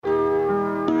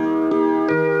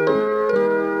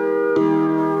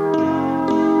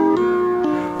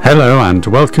Hello and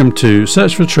welcome to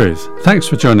Search for Truth. Thanks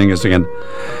for joining us again.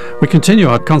 We continue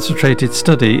our concentrated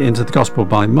study into the Gospel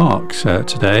by Mark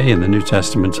today in the New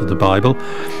Testament of the Bible.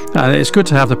 It's good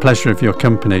to have the pleasure of your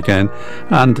company again,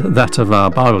 and that of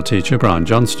our Bible teacher, Brian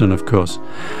Johnston, of course.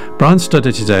 Brian's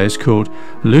study today is called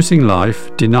Losing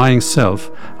Life, Denying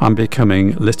Self and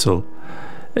Becoming Little.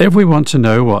 If we want to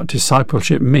know what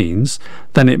discipleship means,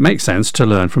 then it makes sense to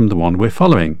learn from the one we're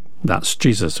following. That's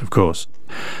Jesus, of course.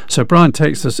 So Brian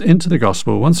takes us into the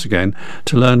Gospel once again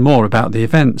to learn more about the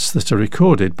events that are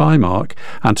recorded by Mark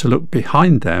and to look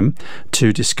behind them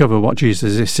to discover what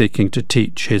Jesus is seeking to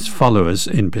teach his followers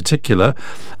in particular,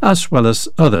 as well as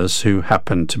others who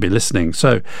happen to be listening.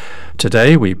 So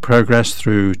today we progress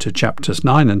through to chapters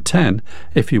 9 and 10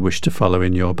 if you wish to follow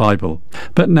in your Bible.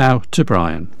 But now to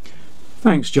Brian.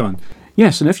 Thanks, John.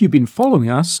 Yes, and if you've been following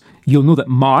us, you'll know that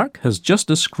Mark has just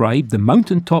described the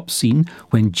mountaintop scene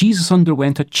when Jesus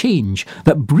underwent a change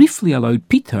that briefly allowed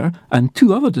Peter and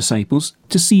two other disciples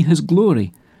to see his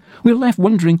glory. We're left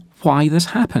wondering why this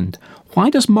happened. Why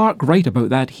does Mark write about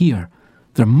that here?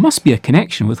 There must be a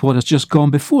connection with what has just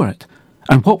gone before it.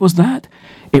 And what was that?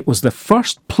 It was the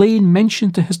first plain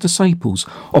mention to his disciples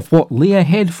of what lay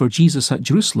ahead for Jesus at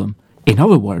Jerusalem. In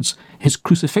other words, his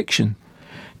crucifixion.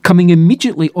 Coming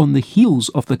immediately on the heels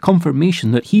of the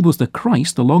confirmation that he was the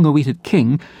Christ, the long-awaited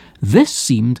King, this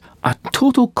seemed a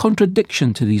total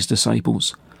contradiction to these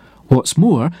disciples. What's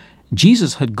more,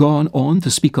 Jesus had gone on to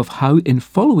speak of how in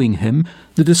following him,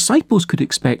 the disciples could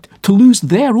expect to lose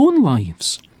their own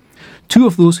lives. Two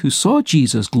of those who saw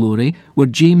Jesus' glory were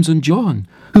James and John,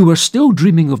 who were still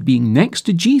dreaming of being next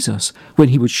to Jesus when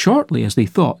he would shortly, as they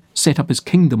thought, set up his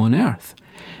kingdom on earth.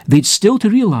 They'd still to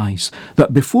realise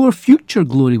that before future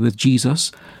glory with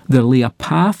Jesus, there lay a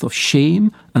path of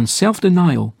shame and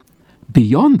self-denial.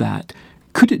 Beyond that,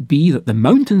 could it be that the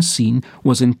mountain scene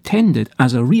was intended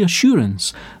as a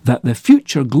reassurance that the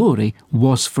future glory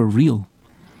was for real?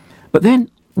 But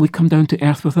then we come down to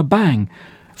earth with a bang,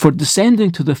 for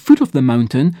descending to the foot of the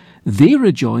mountain, they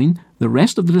rejoin the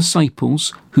rest of the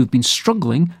disciples who've been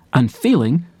struggling and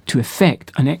failing to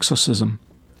effect an exorcism.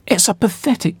 It's a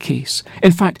pathetic case.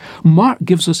 In fact, Mark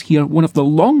gives us here one of the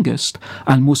longest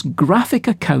and most graphic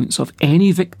accounts of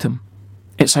any victim.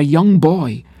 It's a young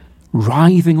boy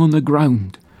writhing on the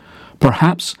ground.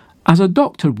 Perhaps, as a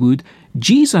doctor would,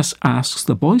 Jesus asks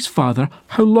the boy's father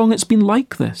how long it's been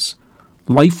like this.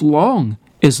 Lifelong,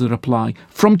 is the reply,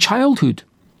 from childhood.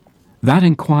 That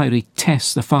inquiry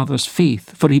tests the father's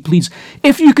faith, for he pleads,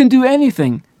 "If you can do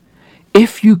anything."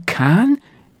 "If you can?"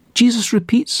 Jesus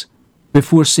repeats,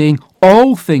 before saying,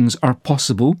 "All things are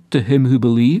possible to him who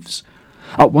believes."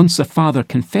 At once the father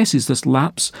confesses this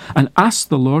lapse and asks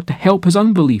the Lord to help his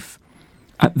unbelief.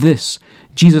 At this,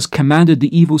 Jesus commanded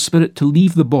the evil spirit to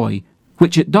leave the boy,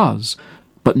 which it does,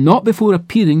 but not before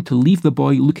appearing to leave the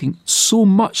boy looking so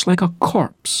much like a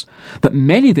corpse that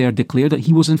many there declared that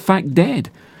he was in fact dead.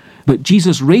 But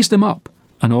Jesus raised him up,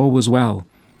 and all was well.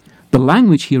 The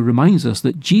language here reminds us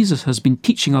that Jesus has been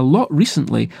teaching a lot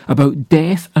recently about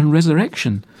death and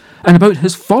resurrection, and about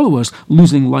his followers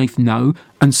losing life now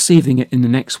and saving it in the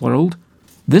next world.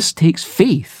 This takes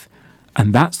faith,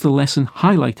 and that's the lesson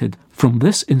highlighted from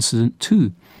this incident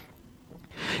too.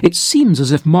 It seems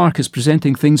as if Mark is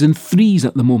presenting things in threes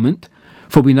at the moment,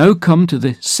 for we now come to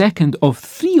the second of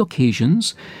three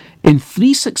occasions in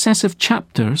three successive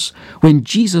chapters when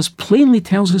Jesus plainly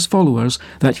tells his followers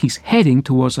that he's heading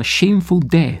towards a shameful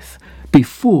death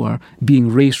before being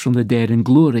raised from the dead in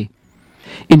glory.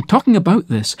 In talking about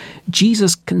this,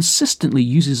 Jesus consistently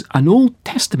uses an Old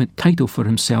Testament title for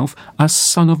himself as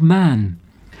Son of Man.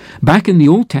 Back in the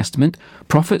Old Testament,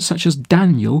 prophets such as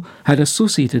Daniel had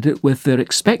associated it with their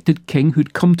expected king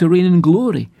who'd come to reign in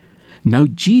glory. Now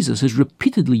Jesus is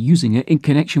repeatedly using it in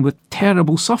connection with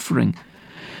terrible suffering.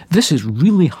 This is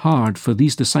really hard for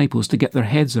these disciples to get their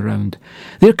heads around.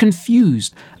 They're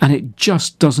confused, and it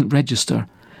just doesn't register.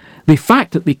 The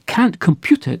fact that they can't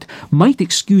compute it might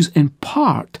excuse in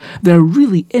part their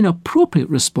really inappropriate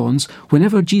response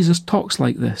whenever Jesus talks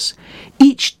like this.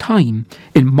 Each time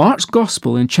in Mark's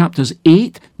Gospel in chapters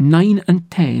 8, 9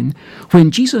 and 10,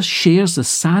 when Jesus shares the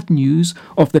sad news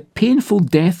of the painful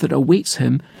death that awaits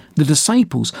him, the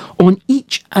disciples on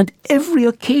each and every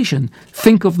occasion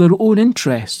think of their own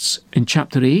interests in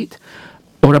chapter 8,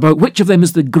 or about which of them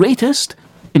is the greatest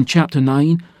in chapter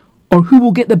 9, or who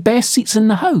will get the best seats in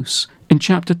the house in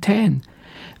chapter 10.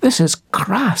 This is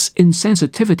crass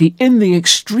insensitivity in the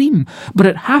extreme, but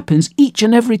it happens each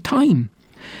and every time.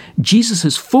 Jesus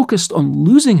is focused on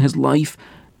losing his life,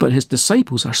 but his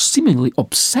disciples are seemingly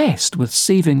obsessed with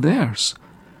saving theirs.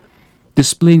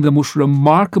 Displaying the most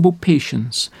remarkable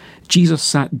patience, Jesus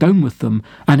sat down with them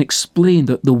and explained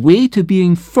that the way to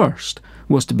being first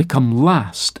was to become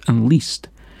last and least.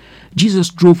 Jesus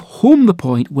drove home the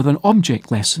point with an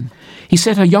object lesson. He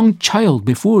set a young child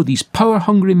before these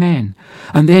power-hungry men,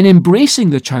 and then, embracing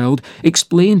the child,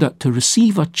 explained that to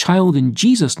receive a child in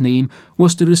Jesus' name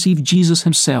was to receive Jesus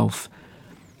himself.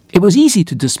 It was easy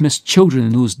to dismiss children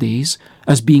in those days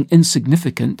as being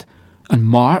insignificant, and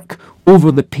Mark, over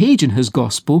the page in his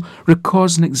Gospel,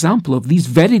 records an example of these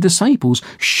very disciples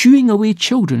shooing away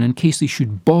children in case they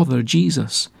should bother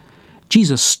Jesus.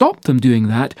 Jesus stopped them doing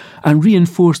that and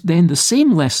reinforced then the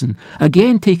same lesson,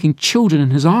 again taking children in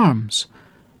his arms.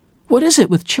 What is it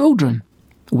with children?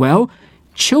 Well,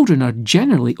 children are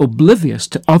generally oblivious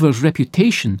to others'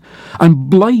 reputation and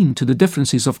blind to the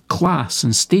differences of class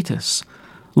and status.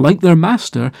 Like their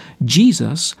master,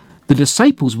 Jesus, the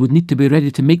disciples would need to be ready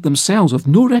to make themselves of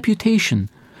no reputation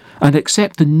and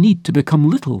accept the need to become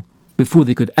little before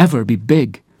they could ever be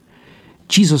big.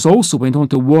 Jesus also went on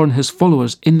to warn his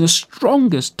followers in the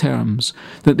strongest terms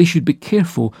that they should be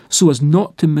careful so as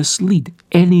not to mislead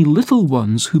any little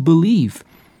ones who believe.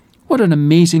 What an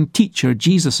amazing teacher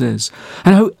Jesus is,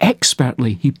 and how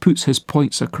expertly he puts his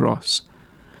points across.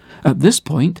 At this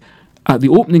point, at the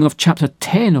opening of chapter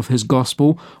 10 of his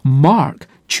Gospel, Mark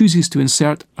chooses to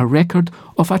insert a record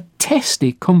of a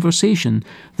testy conversation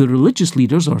the religious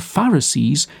leaders or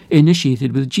Pharisees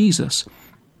initiated with Jesus.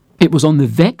 It was on the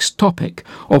vexed topic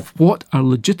of what are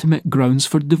legitimate grounds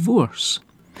for divorce.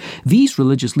 These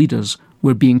religious leaders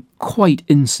were being quite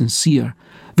insincere.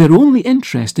 Their only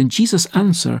interest in Jesus'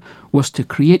 answer was to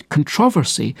create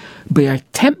controversy by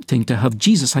attempting to have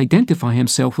Jesus identify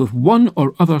himself with one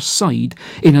or other side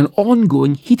in an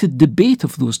ongoing heated debate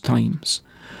of those times.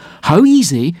 How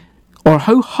easy or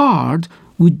how hard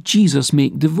would Jesus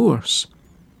make divorce?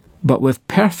 But with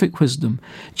perfect wisdom,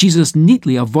 Jesus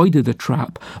neatly avoided the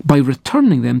trap by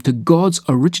returning them to God's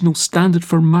original standard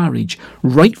for marriage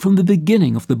right from the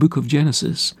beginning of the book of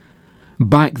Genesis.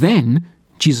 Back then,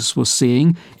 Jesus was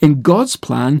saying, in God's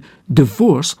plan,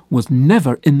 divorce was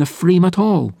never in the frame at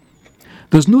all.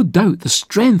 There's no doubt the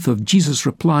strength of Jesus'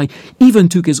 reply even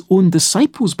took his own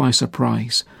disciples by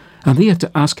surprise, and they had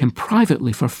to ask him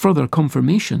privately for further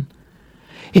confirmation.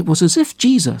 It was as if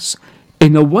Jesus,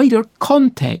 in the wider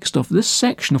context of this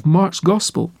section of Mark's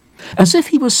Gospel, as if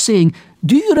he was saying,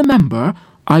 do you remember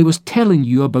I was telling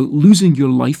you about losing your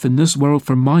life in this world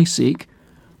for my sake?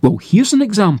 Well, here's an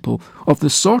example of the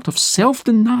sort of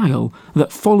self-denial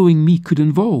that following me could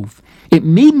involve. It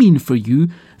may mean for you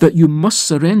that you must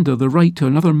surrender the right to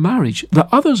another marriage that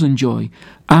others enjoy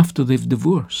after they've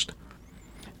divorced.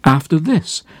 After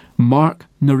this, Mark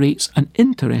narrates an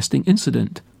interesting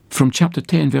incident from chapter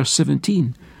 10, verse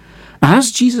 17.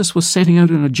 As Jesus was setting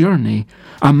out on a journey,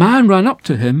 a man ran up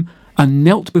to him and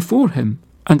knelt before him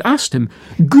and asked him,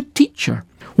 "Good teacher,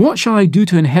 what shall I do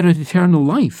to inherit eternal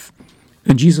life?"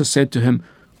 And Jesus said to him,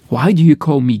 "Why do you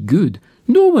call me good?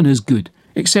 No one is good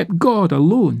except God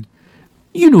alone.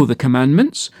 You know the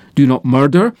commandments. Do not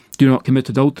murder, do not commit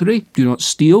adultery, do not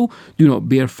steal, do not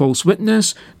bear false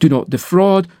witness, do not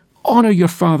defraud, honor your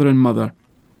father and mother."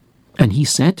 And he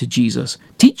said to Jesus,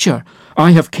 "Teacher,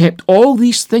 I have kept all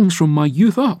these things from my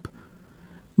youth up."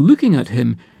 Looking at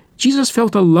him, Jesus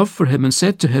felt a love for him and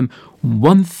said to him,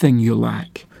 "One thing you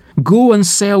lack. Go and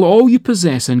sell all you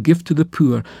possess and give to the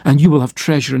poor, and you will have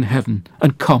treasure in heaven.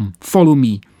 And come, follow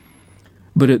me."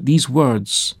 But at these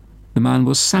words, the man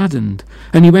was saddened,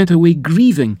 and he went away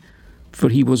grieving, for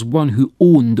he was one who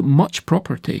owned much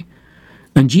property.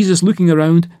 And Jesus, looking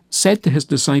around, said to his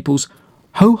disciples,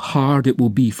 "How hard it will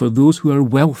be for those who are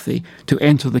wealthy to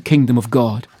enter the kingdom of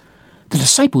God." The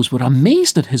disciples were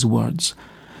amazed at his words.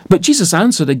 But Jesus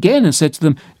answered again and said to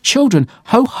them, "Children,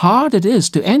 how hard it is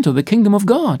to enter the kingdom of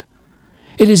God.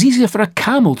 It is easier for a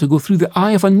camel to go through the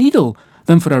eye of a needle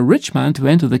than for a rich man to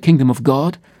enter the kingdom of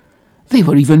God." They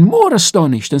were even more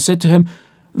astonished and said to him,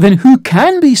 "Then who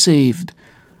can be saved?"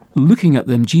 Looking at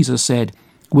them, Jesus said,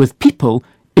 "With people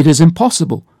it is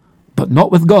impossible, but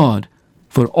not with God,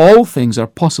 for all things are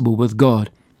possible with God."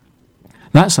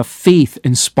 That's a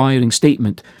faith-inspiring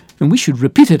statement, and we should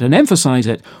repeat it and emphasize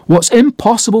it. What's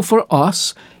impossible for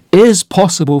us is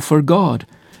possible for God.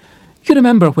 You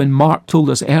remember when Mark told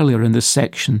us earlier in this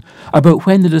section about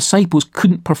when the disciples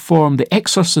couldn't perform the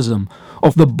exorcism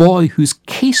of the boy whose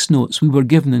case notes we were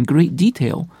given in great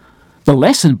detail. The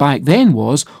lesson back then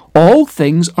was, all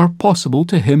things are possible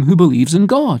to him who believes in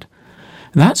God.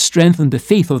 That strengthened the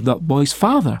faith of that boy's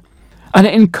father, and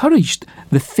it encouraged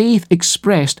the faith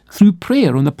expressed through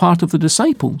prayer on the part of the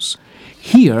disciples.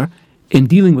 Here, In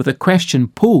dealing with the question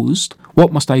posed,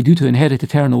 what must I do to inherit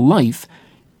eternal life?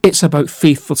 It's about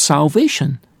faith for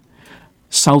salvation.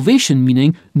 Salvation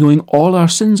meaning knowing all our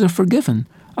sins are forgiven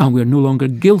and we are no longer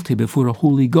guilty before a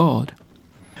holy God.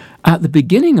 At the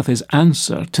beginning of his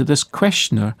answer to this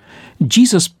questioner,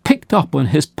 Jesus picked up on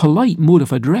his polite mode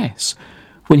of address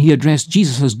when he addressed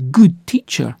Jesus as good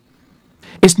teacher.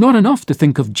 It's not enough to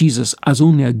think of Jesus as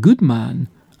only a good man,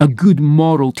 a good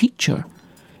moral teacher.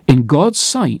 In God's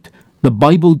sight, the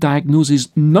Bible diagnoses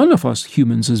none of us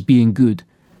humans as being good.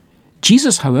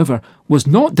 Jesus, however, was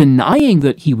not denying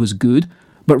that he was good,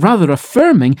 but rather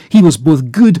affirming he was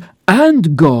both good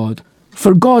and God,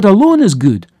 for God alone is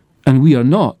good, and we are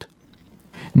not.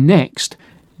 Next,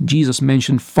 Jesus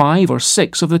mentioned 5 or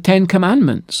 6 of the 10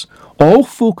 Commandments, all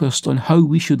focused on how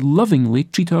we should lovingly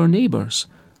treat our neighbours.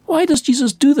 Why does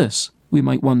Jesus do this, we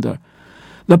might wonder?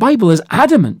 The Bible is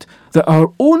adamant that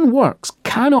our own works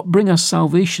cannot bring us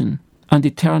salvation and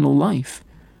eternal life.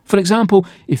 For example,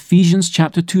 Ephesians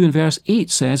chapter 2 and verse 8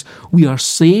 says, "We are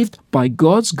saved by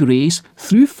God's grace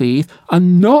through faith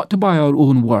and not by our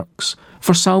own works,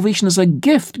 for salvation is a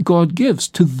gift God gives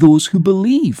to those who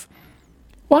believe."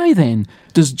 Why then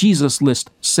does Jesus list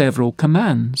several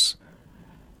commands?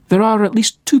 There are at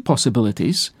least 2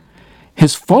 possibilities.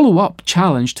 His follow-up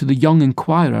challenge to the young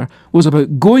inquirer was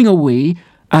about going away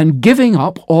and giving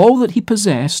up all that he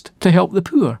possessed to help the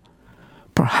poor.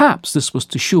 Perhaps this was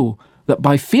to show that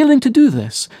by failing to do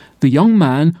this, the young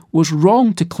man was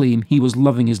wrong to claim he was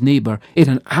loving his neighbour in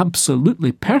an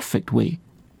absolutely perfect way.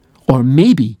 Or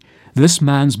maybe this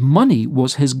man's money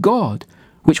was his God,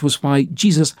 which was why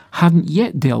Jesus hadn't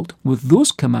yet dealt with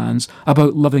those commands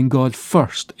about loving God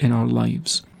first in our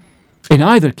lives. In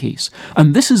either case,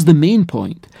 and this is the main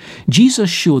point, Jesus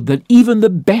showed that even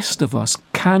the best of us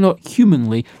cannot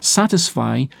humanly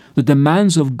satisfy the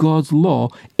demands of God's law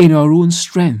in our own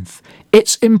strength.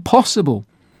 It's impossible.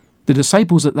 The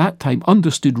disciples at that time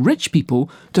understood rich people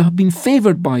to have been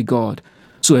favoured by God.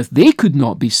 So if they could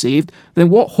not be saved, then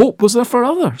what hope was there for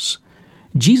others?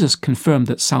 Jesus confirmed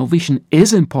that salvation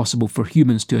is impossible for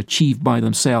humans to achieve by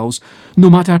themselves, no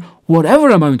matter whatever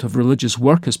amount of religious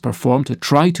work is performed to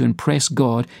try to impress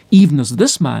God, even as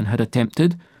this man had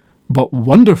attempted. But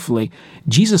wonderfully,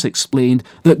 Jesus explained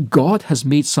that God has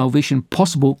made salvation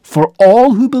possible for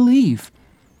all who believe.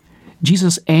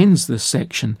 Jesus ends this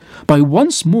section by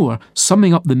once more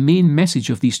summing up the main message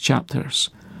of these chapters.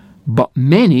 But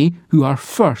many who are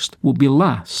first will be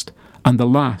last, and the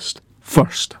last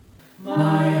first.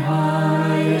 My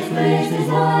highest place is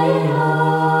lying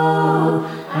low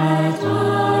at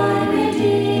my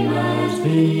Redeemer's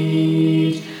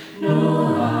feet.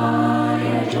 No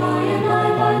higher joy in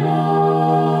life I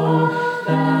know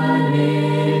than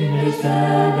in His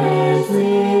service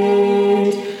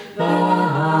sweet. The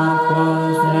harp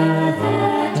was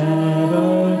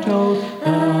never told.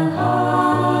 The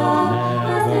harp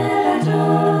was never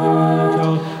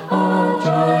told of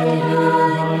joy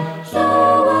divine. So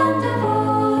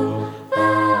wonderful,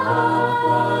 the harp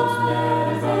was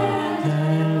never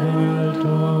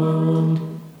told.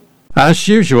 As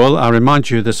usual, I remind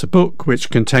you there's a book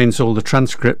which contains all the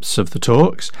transcripts of the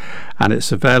talks, and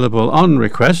it's available on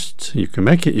request. You can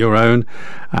make it your own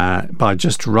by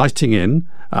just writing in,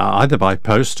 either by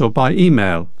post or by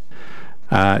email.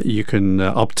 You can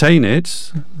obtain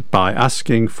it by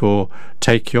asking for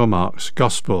Take Your Marks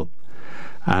Gospel,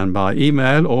 and by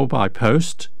email or by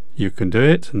post you can do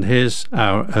it, and here's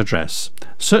our address.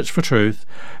 Search for Truth,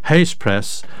 Hayes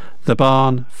Press, The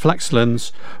Barn,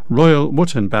 Flaxlands, Royal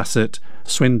Wootton Bassett,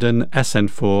 Swindon,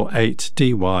 SN4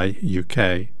 8DY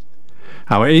UK.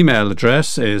 Our email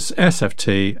address is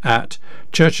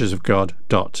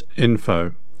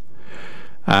sft@churchesofgod.info.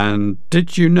 And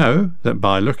did you know that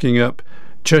by looking up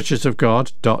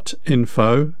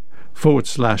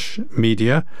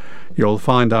churchesofgod.info/media, you'll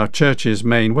find our church's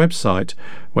main website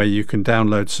where you can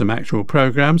download some actual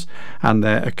programs and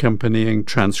their accompanying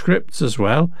transcripts as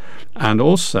well, and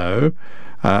also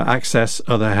access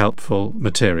other helpful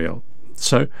material.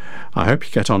 So I hope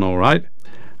you get on all right,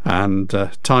 and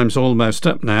time's almost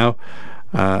up now.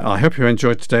 I hope you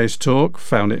enjoyed today's talk,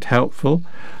 found it helpful,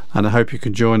 and I hope you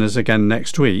can join us again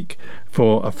next week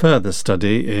for a further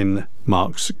study in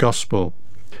Mark's Gospel.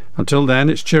 Until then,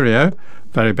 it's cheerio.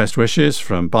 Very best wishes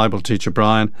from Bible teacher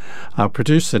Brian, our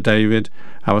producer David,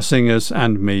 our singers,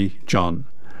 and me, John.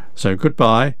 So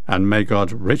goodbye, and may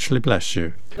God richly bless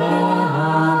you. The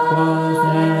harp was